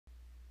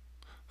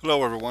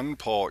Hello everyone,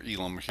 Paul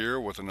Elam here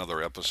with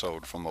another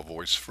episode from A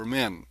Voice for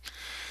Men.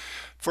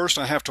 First,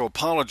 I have to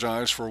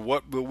apologize for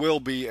what will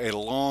be a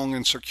long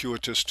and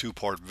circuitous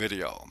two-part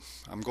video.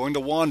 I'm going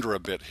to wander a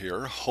bit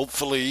here,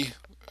 hopefully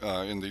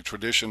in the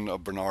tradition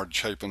of Bernard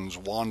Chapin's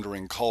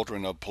wandering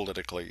cauldron of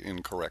politically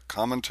incorrect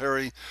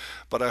commentary,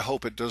 but I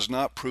hope it does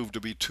not prove to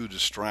be too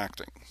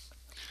distracting.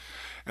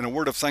 And a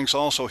word of thanks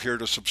also here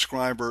to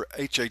subscriber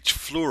H.H.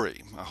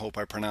 Fleury, I hope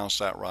I pronounced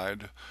that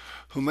right,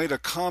 who made a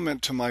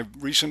comment to my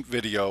recent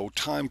video,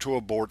 Time to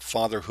Abort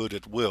Fatherhood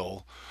at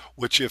Will,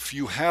 which if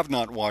you have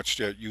not watched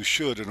yet, you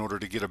should in order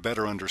to get a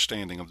better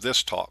understanding of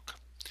this talk.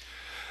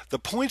 The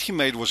point he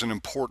made was an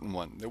important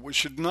one, that we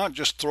should not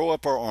just throw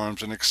up our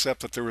arms and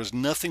accept that there is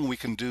nothing we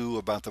can do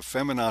about the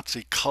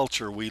feminazi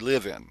culture we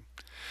live in.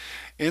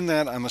 In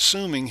that, I'm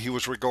assuming he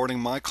was regarding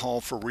my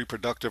call for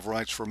reproductive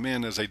rights for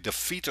men as a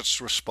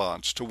defeatist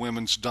response to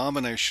women's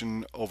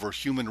domination over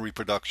human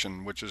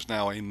reproduction, which is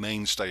now a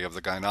mainstay of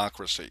the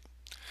gynocracy.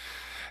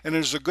 And it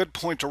is a good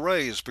point to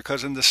raise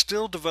because in the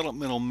still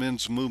developmental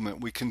men's movement,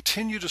 we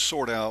continue to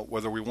sort out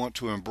whether we want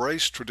to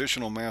embrace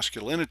traditional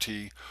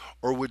masculinity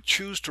or would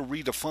choose to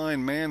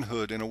redefine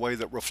manhood in a way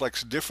that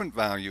reflects different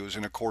values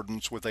in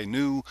accordance with a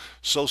new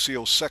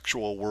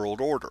socio-sexual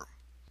world order.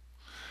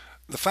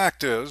 The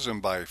fact is,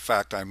 and by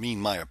fact I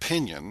mean my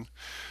opinion,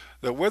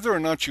 that whether or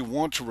not you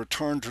want to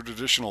return to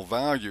traditional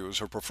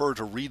values or prefer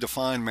to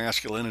redefine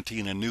masculinity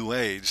in a new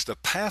age, the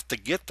path to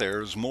get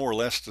there is more or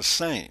less the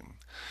same.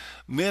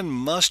 Men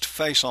must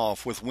face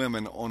off with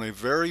women on a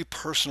very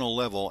personal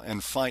level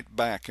and fight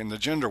back in the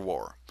gender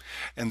war.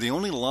 And the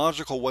only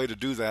logical way to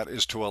do that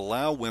is to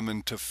allow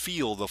women to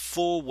feel the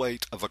full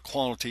weight of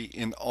equality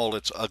in all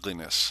its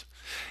ugliness.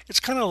 It's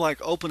kind of like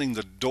opening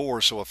the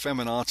door so a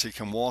feminazi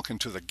can walk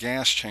into the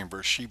gas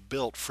chamber she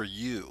built for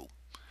you.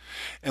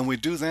 And we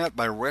do that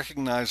by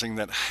recognizing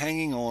that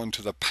hanging on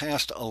to the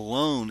past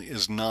alone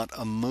is not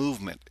a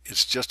movement.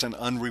 It's just an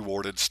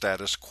unrewarded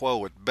status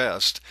quo at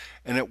best,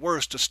 and at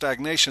worst a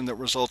stagnation that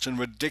results in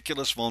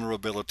ridiculous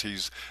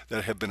vulnerabilities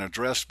that have been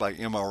addressed by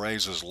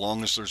MRAs as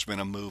long as there's been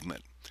a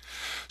movement.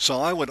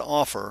 So I would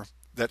offer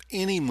that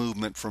any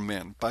movement for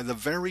men, by the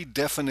very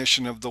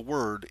definition of the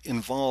word,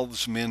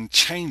 involves men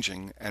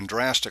changing and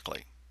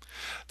drastically.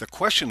 The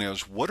question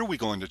is, what are we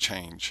going to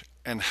change,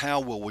 and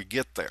how will we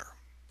get there?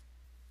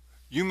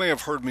 You may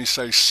have heard me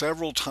say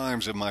several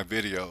times in my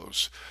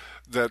videos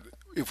that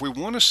if we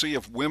want to see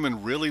if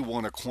women really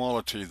want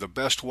equality, the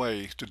best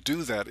way to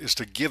do that is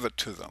to give it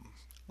to them.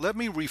 Let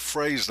me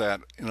rephrase that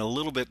in a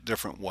little bit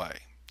different way.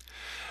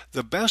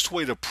 The best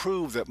way to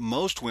prove that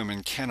most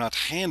women cannot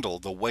handle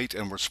the weight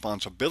and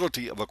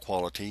responsibility of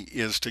equality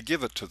is to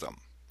give it to them.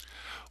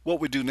 What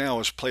we do now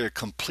is play a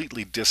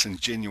completely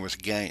disingenuous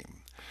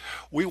game.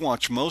 We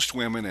watch most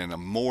women and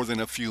more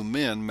than a few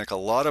men make a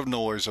lot of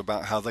noise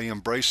about how they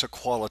embrace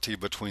equality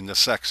between the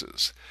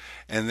sexes.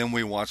 And then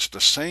we watch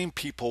the same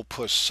people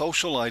push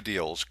social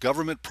ideals,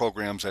 government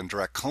programs, and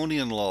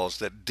draconian laws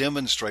that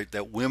demonstrate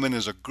that women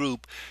as a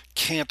group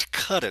can't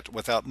cut it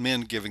without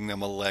men giving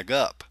them a leg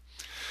up.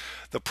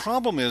 The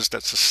problem is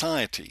that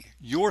society,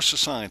 your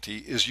society,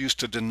 is used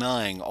to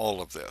denying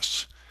all of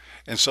this.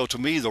 And so to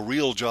me, the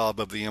real job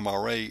of the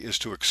MRA is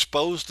to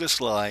expose this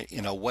lie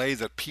in a way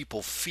that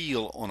people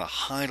feel on a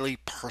highly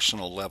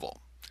personal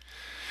level.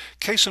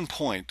 Case in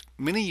point,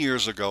 many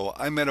years ago,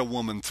 I met a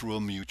woman through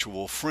a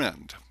mutual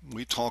friend.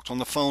 We talked on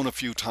the phone a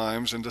few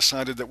times and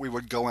decided that we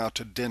would go out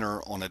to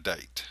dinner on a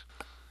date.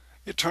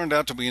 It turned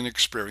out to be an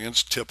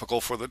experience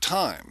typical for the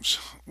times.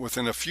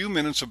 Within a few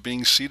minutes of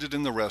being seated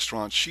in the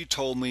restaurant, she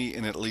told me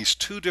in at least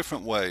 2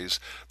 different ways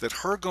that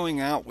her going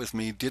out with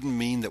me didn't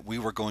mean that we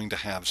were going to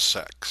have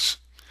sex.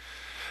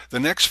 The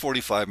next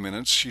 45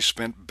 minutes she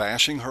spent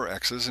bashing her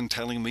exes and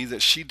telling me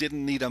that she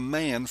didn't need a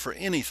man for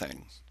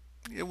anything.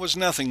 It was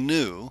nothing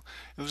new.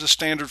 It was a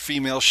standard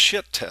female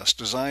shit test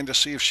designed to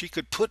see if she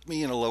could put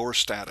me in a lower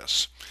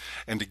status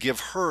and to give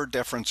her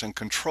deference and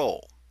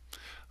control.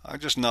 I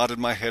just nodded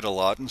my head a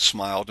lot and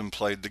smiled and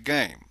played the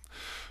game.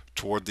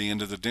 Toward the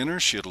end of the dinner,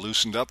 she had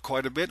loosened up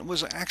quite a bit and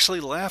was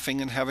actually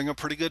laughing and having a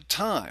pretty good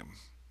time.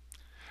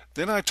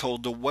 Then I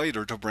told the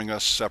waiter to bring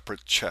us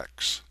separate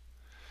checks.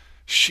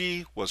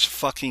 She was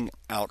fucking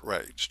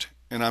outraged,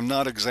 and I'm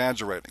not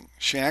exaggerating.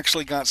 She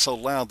actually got so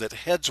loud that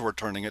heads were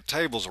turning at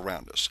tables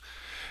around us.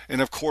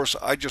 And of course,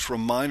 I just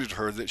reminded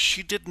her that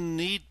she didn't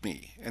need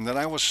me and that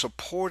I was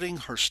supporting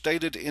her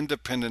stated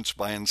independence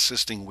by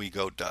insisting we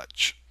go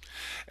Dutch.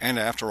 And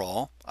after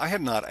all, I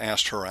had not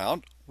asked her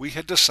out. We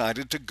had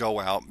decided to go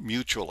out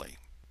mutually.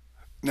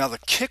 Now the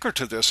kicker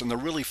to this and the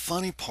really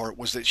funny part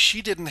was that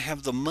she didn't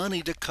have the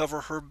money to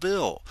cover her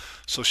bill,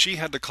 so she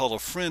had to call a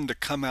friend to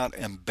come out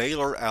and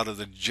bail her out of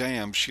the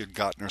jam she had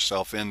gotten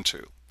herself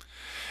into.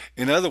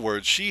 In other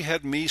words, she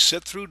had me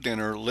sit through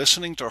dinner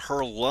listening to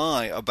her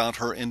lie about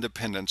her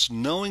independence,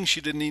 knowing she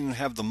didn't even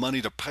have the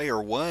money to pay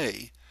her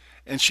way,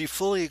 and she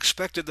fully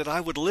expected that I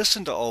would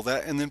listen to all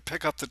that and then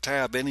pick up the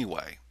tab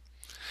anyway.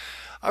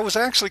 I was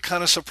actually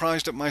kind of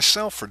surprised at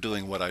myself for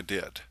doing what I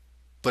did.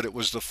 But it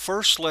was the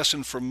first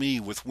lesson for me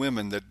with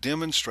women that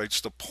demonstrates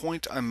the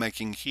point I'm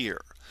making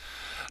here.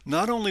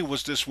 Not only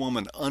was this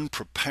woman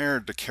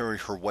unprepared to carry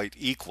her weight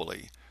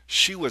equally,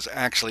 she was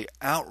actually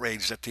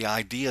outraged at the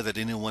idea that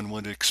anyone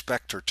would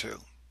expect her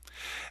to.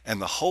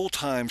 And the whole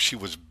time she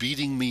was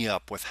beating me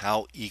up with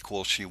how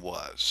equal she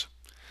was.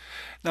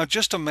 Now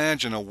just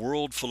imagine a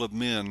world full of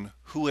men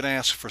who would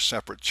ask for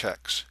separate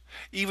checks.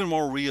 Even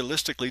more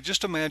realistically,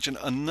 just imagine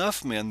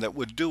enough men that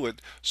would do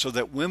it so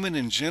that women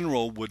in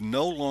general would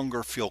no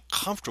longer feel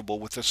comfortable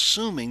with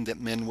assuming that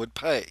men would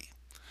pay.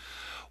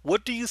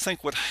 What do you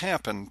think would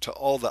happen to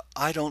all the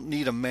 "I don't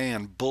need a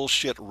man"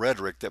 bullshit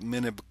rhetoric that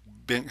men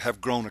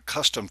have grown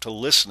accustomed to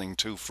listening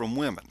to from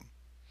women?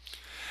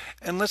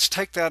 And let's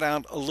take that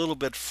out a little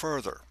bit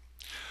further.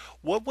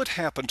 What would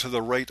happen to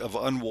the rate of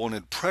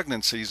unwanted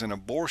pregnancies and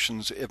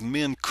abortions if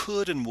men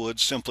could and would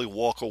simply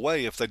walk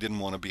away if they didn't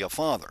want to be a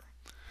father?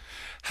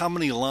 How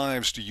many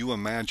lives do you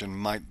imagine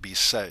might be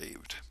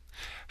saved?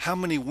 How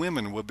many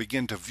women would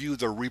begin to view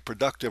their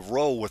reproductive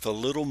role with a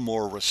little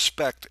more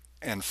respect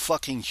and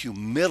fucking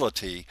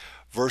humility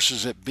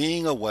versus it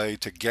being a way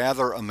to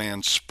gather a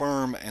man's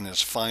sperm and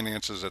his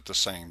finances at the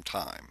same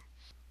time?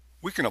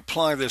 We can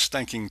apply this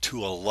thinking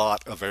to a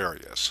lot of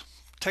areas.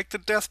 Take the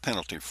death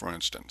penalty, for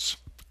instance.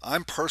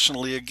 I'm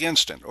personally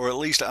against it, or at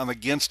least I'm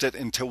against it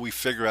until we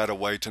figure out a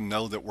way to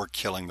know that we're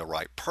killing the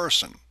right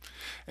person.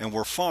 And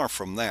we're far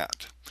from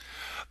that.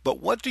 But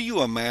what do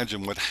you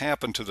imagine would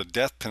happen to the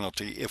death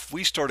penalty if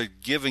we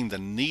started giving the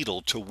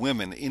needle to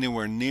women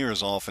anywhere near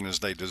as often as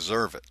they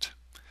deserve it?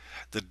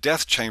 The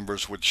death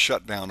chambers would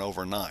shut down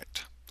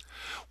overnight.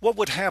 What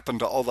would happen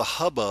to all the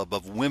hubbub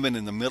of women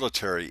in the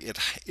military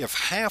if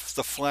half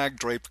the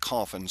flag-draped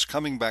coffins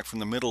coming back from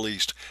the Middle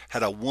East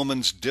had a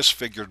woman's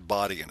disfigured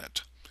body in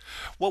it?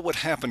 What would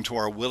happen to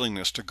our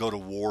willingness to go to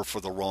war for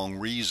the wrong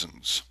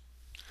reasons?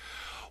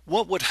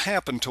 What would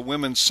happen to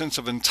women's sense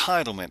of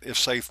entitlement if,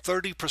 say,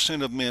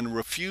 30% of men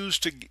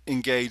refused to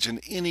engage in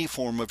any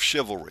form of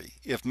chivalry,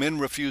 if men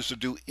refused to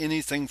do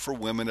anything for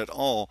women at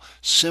all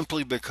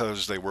simply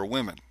because they were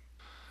women?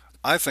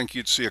 I think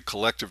you'd see a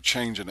collective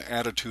change in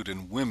attitude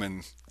in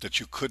women that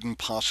you couldn't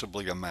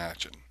possibly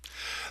imagine.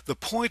 The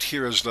point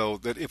here is, though,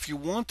 that if you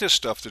want this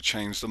stuff to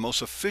change, the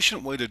most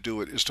efficient way to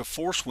do it is to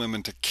force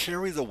women to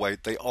carry the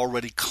weight they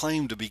already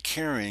claim to be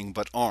carrying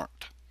but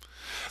aren't.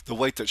 The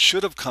weight that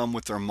should have come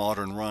with their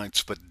modern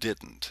rights but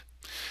didn't.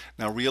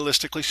 Now,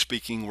 realistically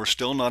speaking, we're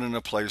still not in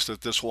a place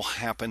that this will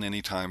happen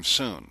anytime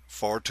soon.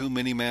 Far too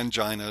many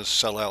manginas,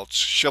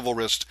 sellouts,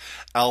 chivalrists,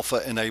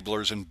 alpha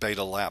enablers, and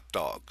beta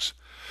lapdogs.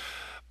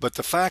 But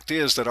the fact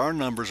is that our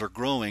numbers are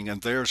growing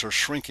and theirs are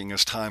shrinking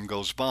as time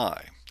goes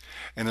by.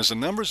 And as the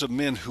numbers of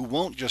men who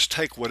won't just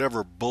take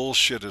whatever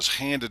bullshit is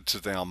handed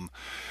to them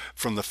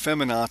from the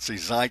feminazi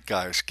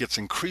zeitgeist gets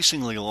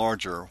increasingly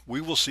larger,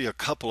 we will see a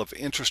couple of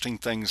interesting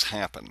things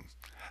happen.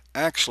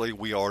 Actually,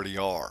 we already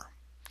are.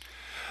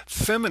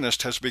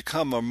 Feminist has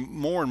become a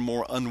more and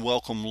more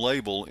unwelcome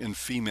label in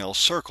female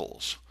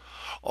circles.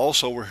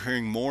 Also, we're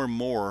hearing more and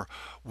more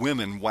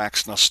women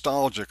wax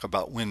nostalgic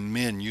about when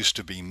men used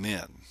to be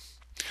men.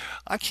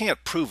 I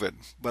can't prove it,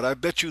 but I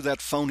bet you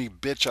that phony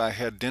bitch I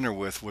had dinner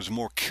with was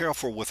more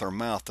careful with her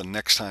mouth the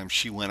next time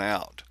she went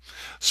out.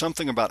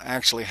 Something about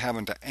actually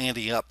having to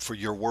ante up for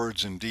your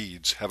words and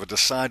deeds have a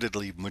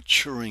decidedly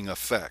maturing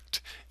effect,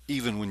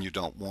 even when you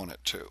don't want it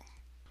to.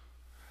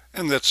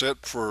 And that's it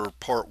for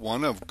part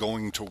 1 of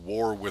Going to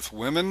War with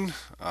Women.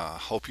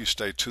 Hope you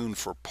stay tuned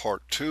for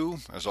part 2.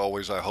 As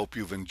always, I hope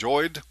you've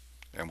enjoyed,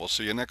 and we'll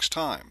see you next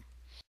time.